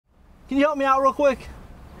Can you help me out real quick?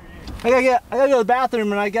 I gotta go to the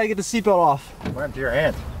bathroom and I gotta get the seatbelt off. What happened to your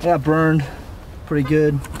aunt? I got burned pretty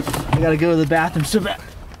good. I gotta go to the bathroom so bad.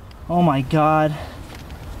 Oh my God.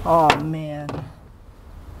 Oh man.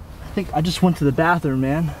 I think I just went to the bathroom,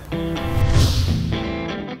 man.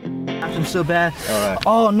 Bathroom so bad. All right.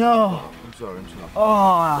 Oh no. I'm sorry.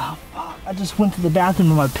 Oh, fuck. I just went to the bathroom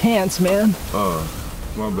in my pants, man. Oh,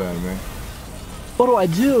 my bad, man. What do I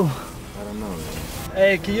do? I don't know, man.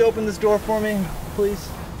 Hey, can you open this door for me, please?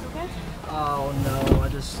 Okay. Oh no,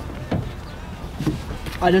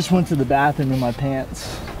 I just went to the bathroom in my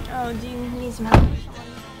pants. Oh, do you need some help?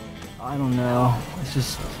 I don't know.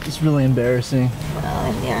 It's really embarrassing.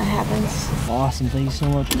 Well, yeah, it happens. Awesome, thank you so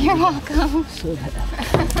much. You're welcome. So bad.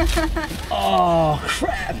 Oh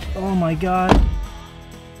crap! Oh my God!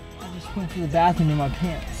 I just went to the bathroom in my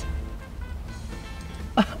pants.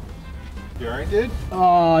 You alright, dude?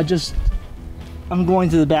 Oh, I'm going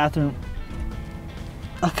to the bathroom.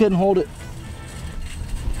 I couldn't hold it.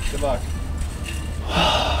 Good luck.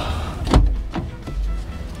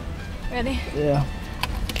 Ready? Yeah.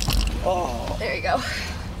 Oh. There you go.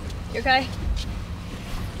 You okay?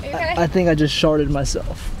 Are you okay? I think I just sharted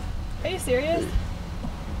myself. Are you serious?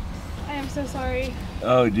 I am so sorry.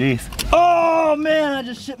 Oh, jeez. Oh man, I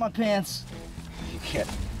just shit my pants. You can't.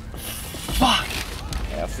 Fuck.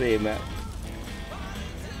 Yeah, I'll see you, man.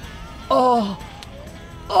 Oh.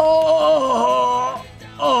 Oh.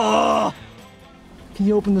 Oh. Can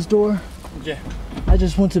you open this door? Yeah. I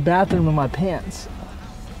just went to the bathroom in my pants.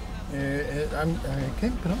 Okay,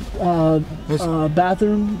 put on.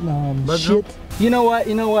 Bathroom, shit. You know what?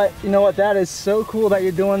 That is so cool that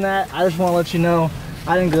you're doing that. I just want to let you know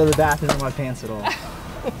I didn't go to the bathroom in my pants at all.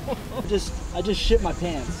 I just shit my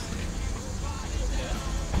pants.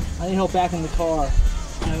 I need help back in the car.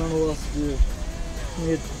 I don't know what else to do.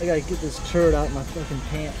 I gotta get this turd out of my fucking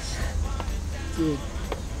pants. Dude.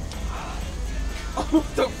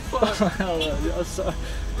 What the fuck? I don't know, I'm sorry.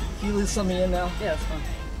 Can you leave something in now? Yeah, it's fine.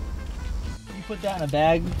 Can you put that in a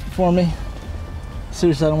bag for me?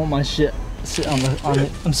 Seriously, I don't want my shit sit on the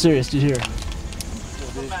I'm serious, dude, here.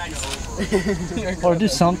 Or do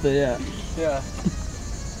something, yeah. Yeah.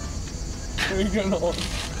 Where are you going?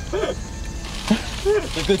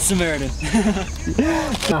 The Good Samaritan.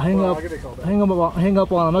 Now, hang up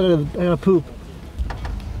on him. I gotta poop.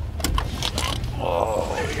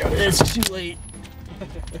 Oh, there we go. It's too late.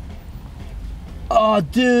 Oh,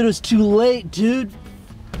 dude, it's too late, dude.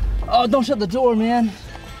 Oh, don't shut the door, man.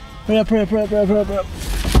 Hurry up.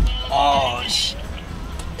 Oh, shit.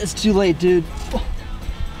 It's too late, dude.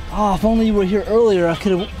 Oh, if only you were here earlier, I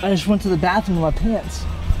just went to the bathroom in my pants.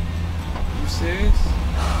 You serious?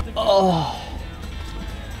 Oh.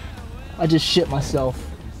 I just shit myself.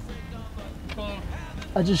 I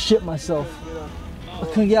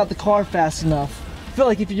couldn't get out the car fast enough. I feel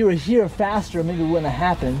like if you were here faster, maybe it wouldn't have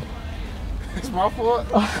happened. It's my fault.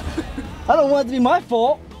 I don't want it to be my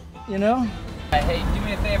fault, you know? Hey, do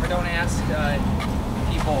me a favor, don't ask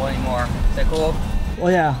people anymore. Is that cool?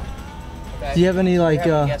 Well, yeah. Okay. Do you have any like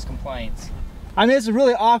guest complaints? I mean, it's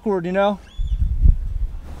really awkward, you know?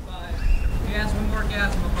 If you ask one more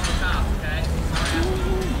guest,